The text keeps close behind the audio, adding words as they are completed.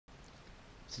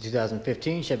It's a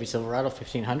 2015 Chevy Silverado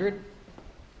 1500.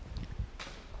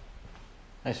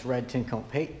 Nice red tint coat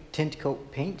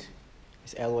paint.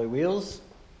 It's alloy wheels.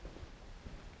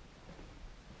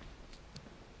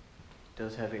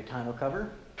 Does have a tonneau cover.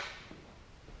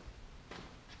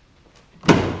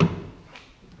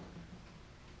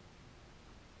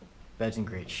 Bed's in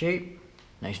great shape.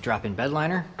 Nice drop-in bed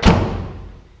liner.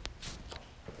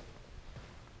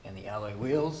 And the alloy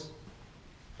wheels.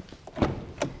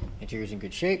 Interior's in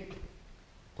good shape.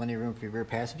 Plenty of room for your rear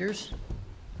passengers.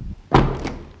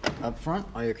 Up front,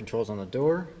 all your controls on the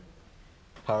door.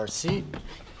 Power seat.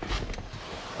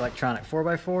 Electronic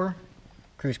 4x4.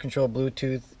 Cruise control,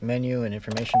 Bluetooth, menu, and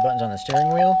information buttons on the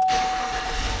steering wheel.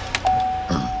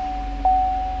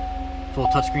 Full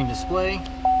touchscreen display.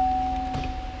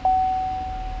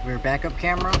 Rear backup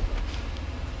camera.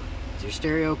 It's your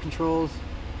stereo controls.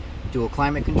 Dual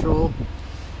climate control.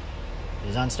 It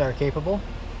is OnStar capable.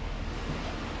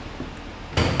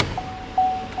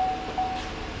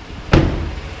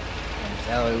 And it's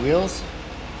alloy wheels.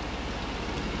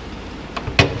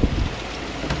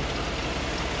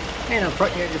 And up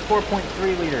front you have your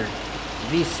 4.3 liter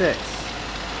V6.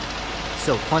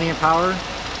 So plenty of power,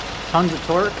 tons of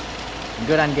torque, and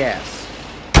good on gas.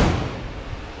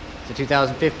 It's a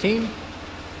 2015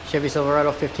 Chevy Silverado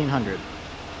 1500.